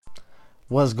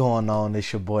What's going on?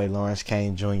 It's your boy Lawrence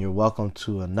Kane Jr. Welcome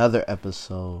to another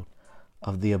episode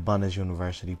of the Abundance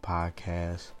University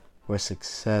podcast, where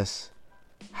success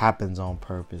happens on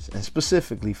purpose, and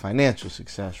specifically financial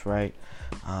success, right?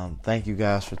 Thank you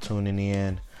guys for tuning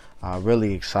in.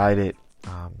 Really excited.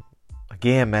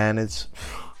 Again, man, this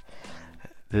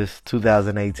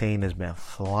 2018 has been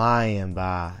flying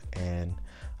by, and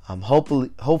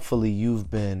hopefully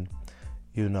you've been,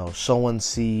 sowing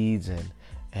seeds and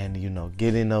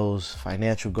getting those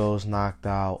financial goals knocked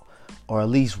out, or at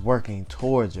least working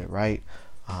towards it, right?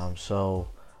 So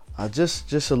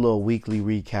just a little weekly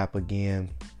recap again.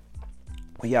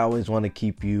 We always want to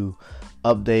keep you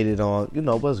updated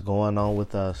on, what's going on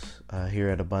with us here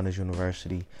at Abundance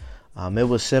University. It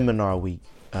was seminar week.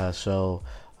 So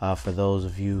for those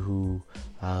of you who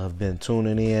have been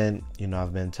tuning in,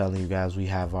 I've been telling you guys we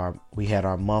had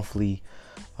our monthly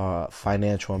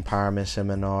financial empowerment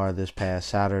seminar this past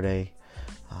Saturday.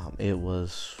 It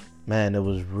was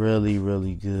really,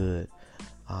 really good.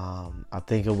 I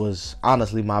think it was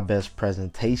honestly my best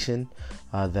presentation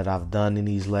that I've done in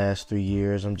these last 3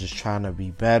 years. I'm just trying to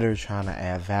be better, trying to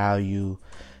add value.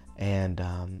 And,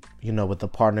 with the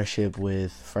partnership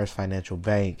with First Financial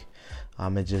Bank,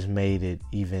 it just made it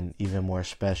even more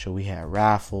special. We had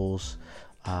raffles.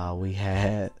 We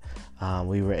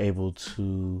were able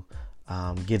to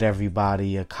get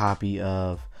everybody a copy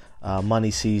of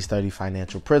Money Seeds 30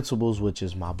 Financial Principles, which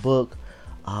is my book.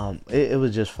 It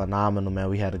was just phenomenal, man.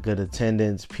 We had a good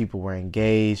attendance. People were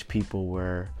engaged. People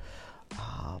were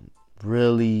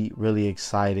really, really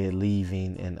excited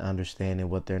leaving and understanding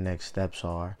what their next steps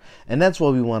are. And that's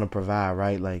what we want to provide,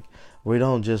 right? Like, we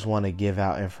don't just want to give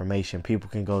out information. People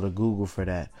can go to Google for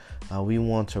that. We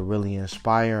want to really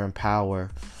inspire,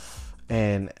 empower,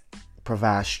 and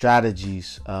provide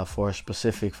strategies for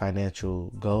specific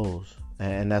financial goals.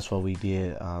 And that's what we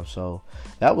did. So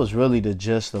that was really the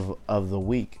gist of the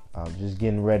week. Just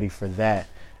getting ready for that.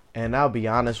 And I'll be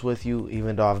honest with you,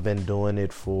 even though I've been doing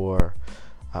it for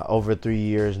over 3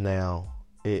 years now,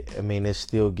 it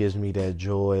still gives me that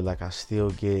joy. Like, I still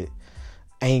get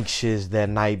anxious that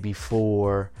night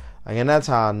before. And that's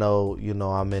how I know,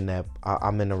 I'm in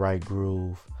the right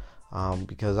groove.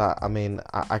 Because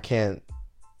I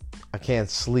can't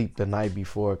sleep the night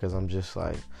before because I'm just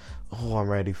like, I'm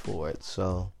ready for it.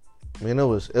 So, it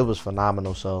was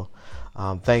phenomenal. So,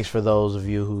 thanks for those of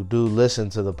you who do listen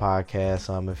to the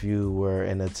podcast. If you were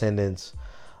in attendance,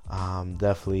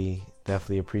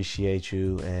 definitely appreciate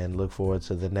you and look forward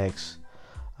to the next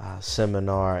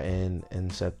seminar in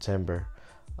September.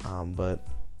 But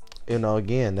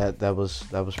again, that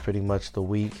was pretty much the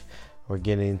week. We're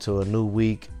getting into a new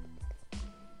week.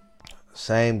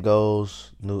 Same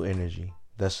goals, new energy.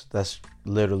 That's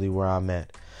literally where I'm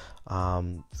at.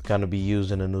 It's going to be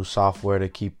using a new software to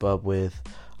keep up with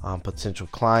potential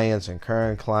clients and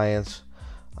current clients.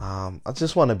 I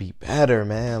just want to be better,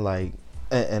 man. Like,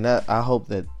 and I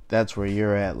hope that's where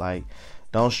you're at. Like,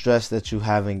 don't stress that you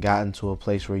haven't gotten to a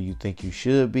place where you think you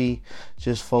should be.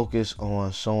 Just focus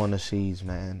on sowing the seeds,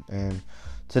 man. And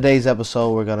today's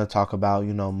episode, we're going to talk about,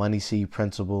 Money Seed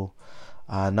Principle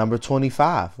number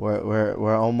 25.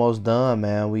 We're almost done,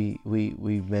 man.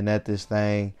 We've been at this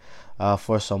thing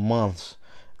for some months,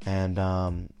 and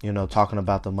talking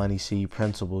about the Money Seed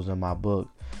Principles in my book.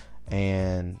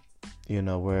 And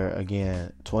we're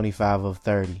again 25 of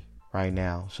 30 right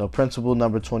now. So principle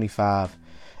number 25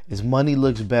 is money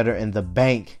looks better in the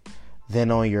bank than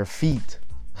on your feet.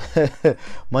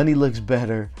 Money looks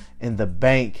better in the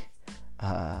bank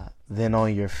than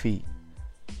on your feet.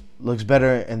 Looks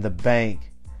better in the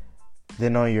bank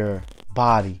than on your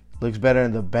body. Looks better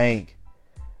in the bank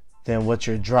than what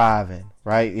you're driving,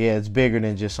 right? Yeah, it's bigger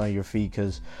than just on your feet,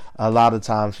 because a lot of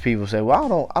times people say,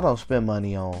 well, I don't spend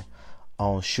money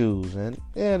on shoes. And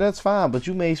yeah, that's fine, but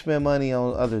you may spend money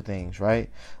on other things,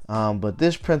 right? But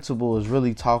this principle is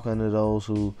really talking to those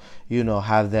who,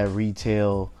 have that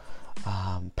retail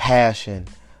passion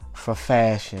for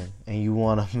fashion, and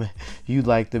you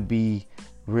like to be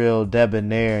real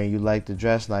debonair and you like to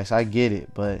dress nice. I get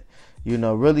it, but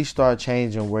really start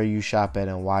changing where you shop at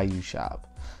and why you shop.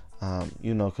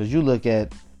 Because you look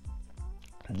at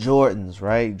Jordans,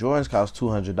 right? Jordans cost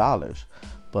 $200,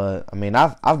 but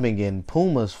I've been getting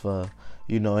Pumas for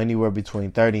anywhere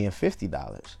between $30 and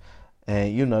 $50,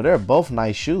 and they're both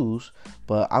nice shoes,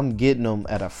 but I'm getting them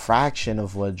at a fraction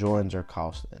of what Jordans are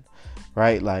costing,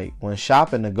 right? Like, when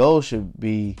shopping, the goal should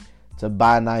be to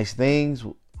buy nice things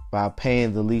by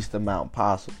paying the least amount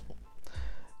possible.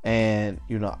 And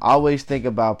always think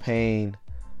about paying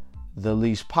the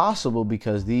least possible,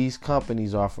 because these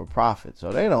companies are for profit.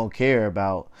 So they don't care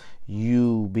about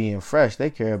you being fresh. They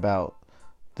care about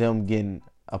them getting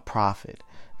a profit.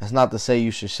 That's not to say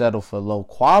you should settle for low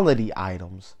quality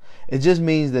items. It just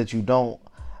means that you don't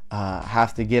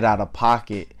have to get out of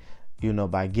pocket,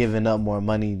 by giving up more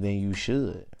money than you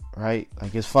should, right?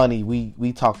 Like, it's funny,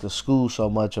 we talk to school so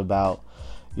much about,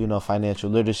 financial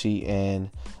literacy, and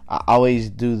I always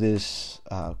do this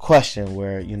question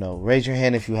where, raise your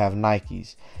hand if you have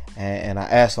Nikes, and I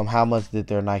ask them how much did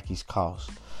their Nikes cost,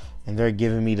 and they're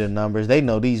giving me the numbers. They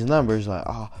know these numbers, like,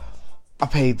 oh, I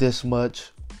paid this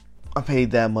much, I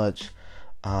paid that much,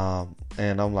 and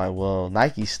I'm like, well,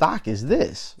 Nike stock is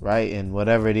this, right? And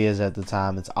whatever it is at the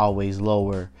time, it's always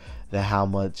lower than how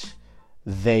much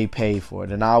they pay for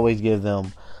it. And I always give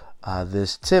them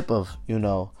this tip of,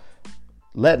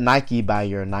 let Nike buy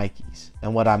your Nikes.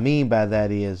 And what I mean by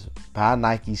that is buy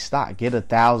Nike stock, get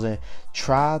 1,000,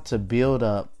 try to build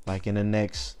up, like in the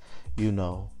next,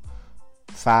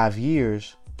 5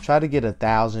 years, try to get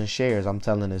 1,000 shares. I'm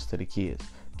telling this to the kids.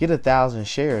 Get 1,000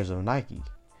 shares of Nike.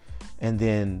 And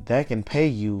then that can pay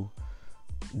you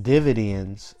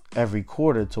dividends every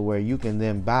quarter to where you can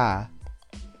then buy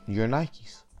your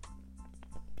Nikes.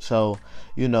 So,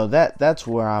 that's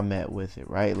where I'm at with it,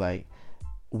 right? Like,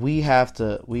 we have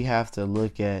to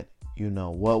look at,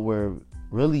 what we're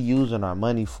really using our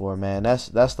money for, man. That's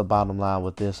the bottom line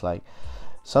with this. Like,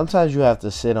 sometimes you have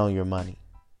to sit on your money.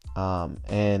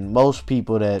 And most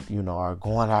people that, are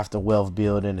going after wealth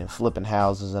building and flipping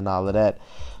houses and all of that,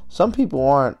 some people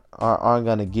aren't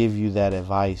going to give you that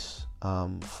advice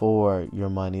for your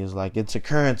money. It's like, it's a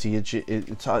currency. It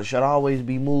should always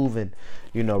be moving.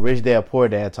 Rich Dad, Poor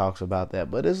Dad talks about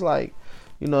that. But it's like,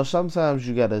 sometimes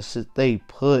you got to stay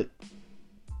put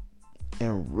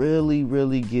and really,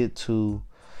 really get to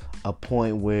a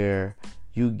point where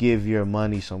you give your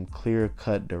money some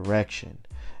clear-cut direction.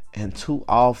 And too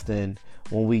often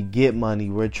when we get money,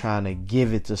 we're trying to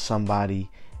give it to somebody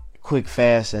quick,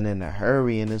 fast, and in a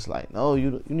hurry. And it's like, no,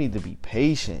 you need to be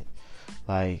patient.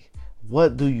 Like,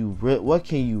 what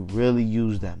can you really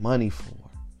use that money for?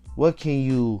 What can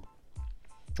you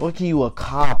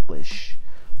accomplish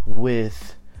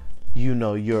with,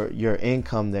 your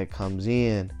income that comes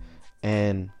in?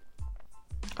 And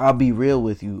I'll be real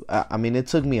with you. I mean, it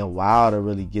took me a while to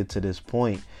really get to this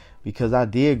point, because I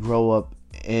did grow up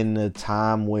in a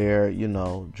time where,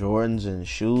 Jordans and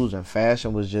shoes and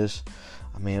fashion was just,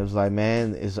 it was like,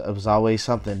 man, it was always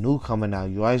something new coming out.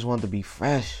 You always wanted to be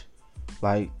fresh.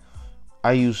 Like,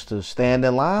 I used to stand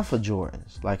in line for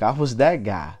Jordans. Like, I was that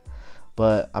guy.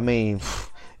 But,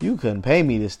 you couldn't pay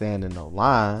me to stand in no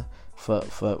line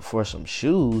for some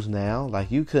shoes now.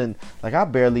 Like, you couldn't, like, I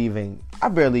barely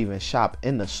even shop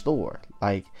in the store.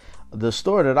 Like, the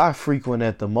store that I frequent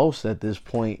at the most at this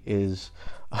point is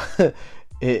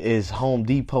is Home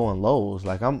Depot and Lowe's.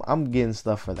 Like, I'm getting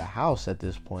stuff for the house at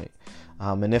this point.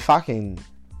 And if I can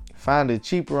find it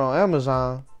cheaper on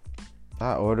Amazon,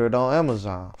 I order it on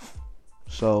Amazon.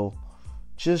 So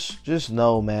just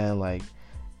know, man, like,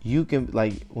 you can,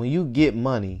 like, when you get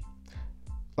money,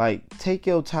 like, take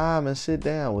your time and sit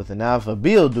down with it. Now, if a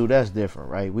bill due, that's different,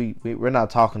 right? We're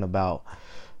not talking about,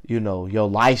 your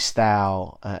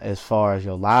lifestyle as far as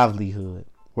your livelihood.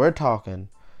 We're talking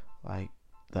like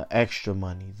the extra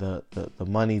money, the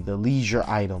money, the leisure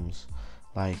items.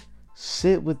 Like,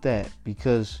 sit with that,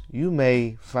 because you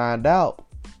may find out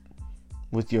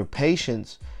with your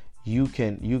patience, you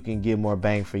can get more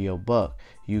bang for your buck.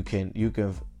 You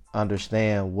can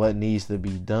understand what needs to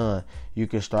be done. You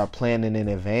can start planning in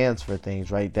advance for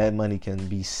things, right? That money can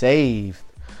be saved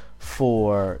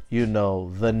for,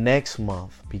 the next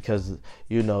month, because,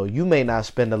 you may not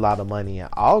spend a lot of money in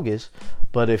August,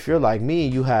 but if you're like me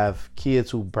and you have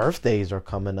kids whose birthdays are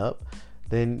coming up,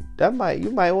 then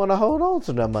you might want to hold on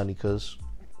to that money, because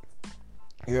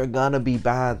you're gonna be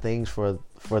buying things for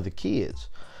the kids,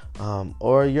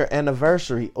 or your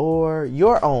anniversary, or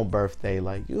your own birthday.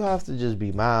 Like, you have to just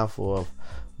be mindful of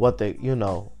what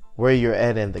where you're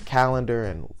at in the calendar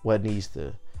and what needs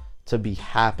to be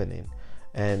happening.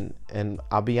 And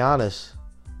I'll be honest,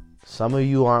 some of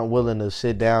you aren't willing to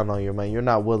sit down on your money. You're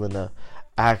not willing to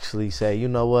actually say, you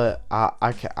know what,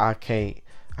 I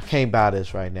can't buy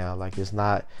this right now. Like, it's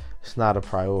not a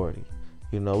priority.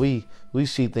 We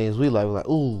see things we like,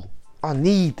 ooh, I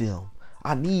need them,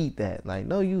 I need that. Like,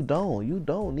 no, you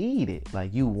don't need it.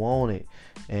 Like, you want it,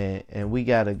 and we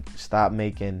gotta stop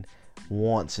making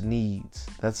wants needs.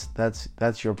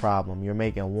 That's your problem. You're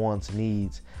making wants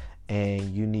needs,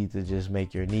 and you need to just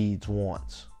make your needs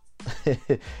wants. You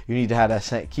need to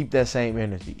have keep that same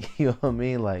energy. You know what I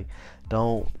mean? Like,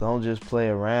 don't just play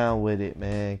around with it,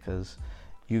 man, because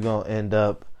you're gonna end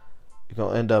up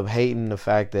hating the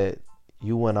fact that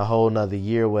you went a whole nother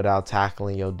year without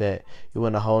tackling your debt. You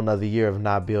went a whole nother year of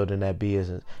not building that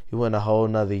business. You went a whole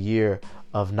nother year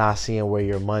of not seeing where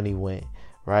your money went,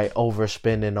 right?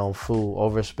 Overspending on food,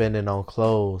 overspending on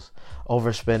clothes,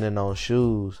 overspending on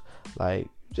shoes. Like,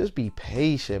 just be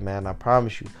patient, man. I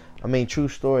promise you. I mean, true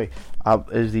story.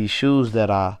 Is these shoes that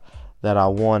I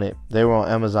wanted. They were on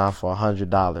Amazon for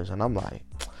 $100, and I'm like,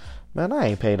 man, I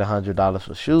ain't paid $100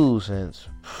 for shoes since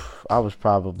I was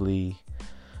probably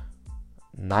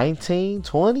 19,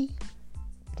 20.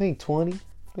 I think 20.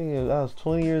 I think I was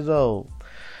 20 years old,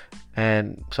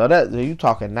 and so that you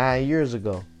talking 9 years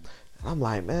ago. I'm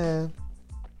like, man,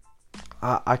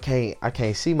 I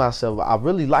can't see myself. I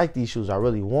really like these shoes. I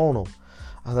really want them.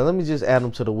 I was like, let me just add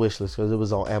them to the wish list because it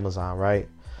was on Amazon, right?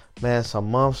 Man,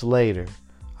 some months later,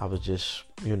 I was just,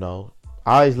 I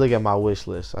always look at my wish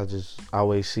list. I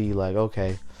always see like,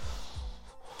 okay,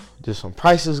 did some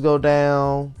prices go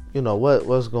down?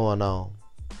 What's going on?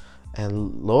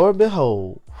 And Lord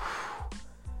behold,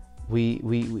 we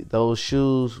those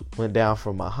shoes went down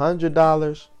from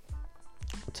 $100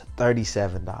 to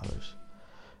 $37.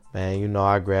 Man,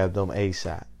 I grabbed them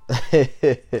ASAP.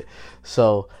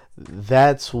 So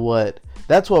that's what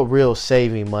real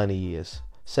saving money is.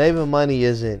 Saving money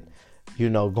isn't,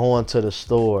 going to the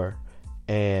store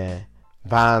and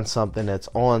buying something that's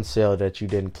on sale that you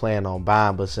didn't plan on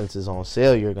buying, but since it's on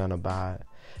sale, you're gonna buy it.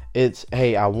 It's,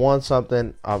 hey, I want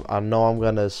something. I know I'm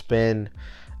gonna spend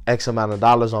X amount of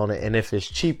dollars on it, and if it's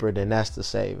cheaper, then that's the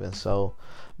saving. So,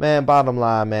 man, bottom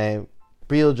line, man,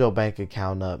 build your bank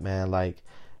account up, man. Like,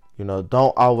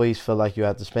 don't always feel like you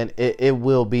have to spend. It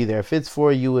will be there. If it's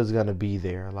for you, it's gonna be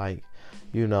there. Like,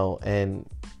 and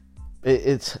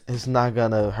it's not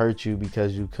gonna hurt you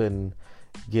because you couldn't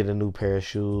get a new pair of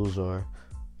shoes or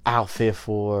outfit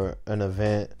for an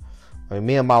event. Like,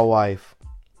 me and my wife,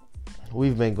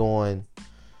 we've been going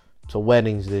to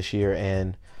weddings this year,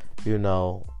 and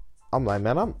I'm like,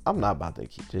 man, I'm not about to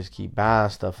keep buying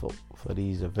stuff for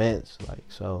these events. Like,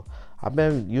 so I've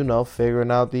been, figuring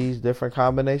out these different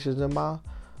combinations in my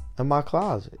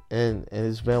closet, and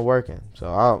it's been working.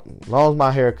 So as long as my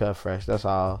hair cut fresh, that's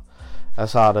all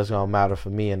that's gonna matter for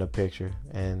me in the picture,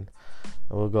 and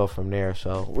we'll go from there.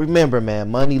 So remember,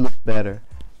 man, money looks better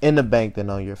in the bank than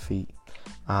on your feet.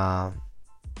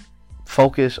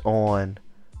 Focus on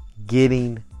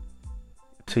getting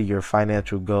to your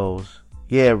financial goals.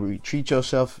 Yeah, treat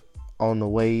yourself on the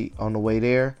way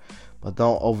there, but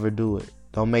don't overdo it.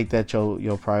 Don't make that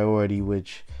your priority,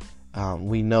 which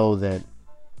we know that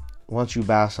once you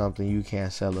buy something, you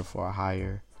can't sell it for a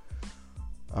higher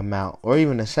amount or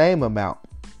even the same amount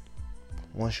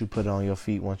once you put it on your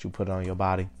feet, once you put it on your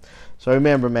body. So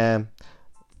remember, man,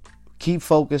 keep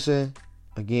focusing.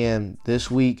 Again, this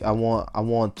week I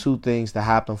want two things to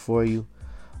happen for you.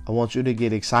 I want you to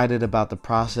get excited about the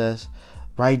process.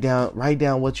 Write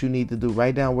down what you need to do.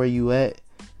 Write down where you at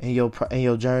in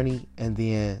your journey, and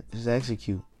then just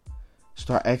execute.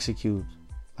 Start execute.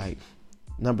 Like,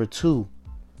 number two,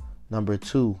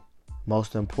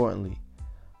 most importantly,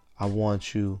 I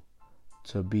want you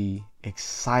to be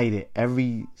excited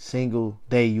every single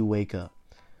day you wake up.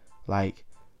 Like,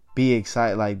 be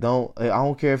excited. Like, I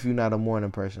don't care if you're not a morning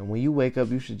person. When you wake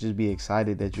up, you should just be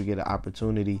excited that you get an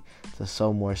opportunity to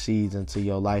sow more seeds into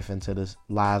your life, into the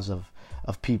lives of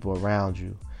people around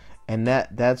you. And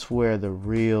that's where the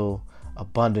real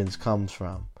abundance comes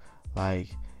from. Like,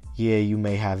 yeah, you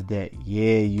may have debt.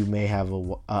 Yeah, you may have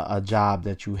a job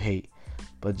that you hate.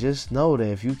 But just know that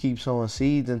if you keep sowing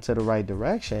seeds into the right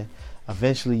direction,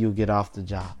 eventually you'll get off the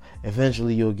job.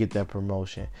 Eventually you'll get that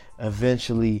promotion.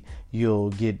 Eventually you'll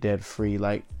get that free.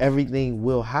 Like, everything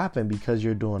will happen because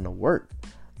you're doing the work,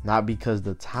 not because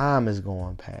the time is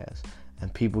going past.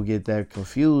 And people get that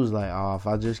confused, like, oh, if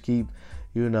I just keep,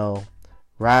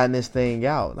 riding this thing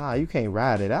out. Nah, you can't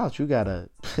ride it out. You gotta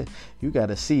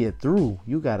see it through.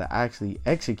 You gotta actually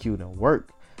execute and work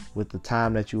with the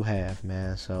time that you have,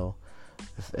 man. So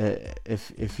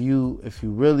if you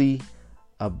really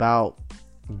about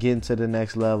getting to the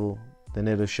next level, then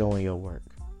it'll show in your work.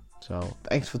 So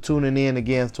thanks for tuning in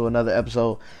again to another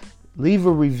episode. Leave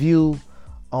a review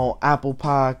on Apple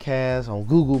Podcasts, on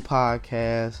Google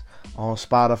Podcasts, on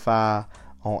Spotify,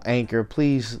 on Anchor.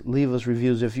 Please leave us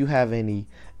reviews. If you have any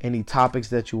topics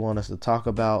that you want us to talk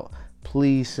about,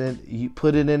 please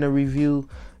put it in a review.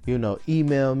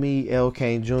 Email me,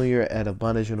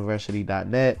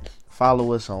 lkaneJr@abundanceuniversity.net.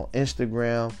 Follow us on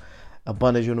Instagram,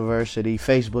 Abundance University,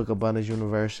 Facebook, Abundance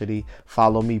University.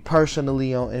 Follow me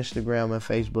personally on Instagram and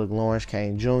Facebook, Lawrence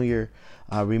Kane Jr.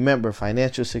 Remember,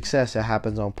 financial success, it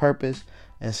happens on purpose,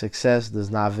 and success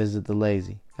does not visit the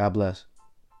lazy. God bless.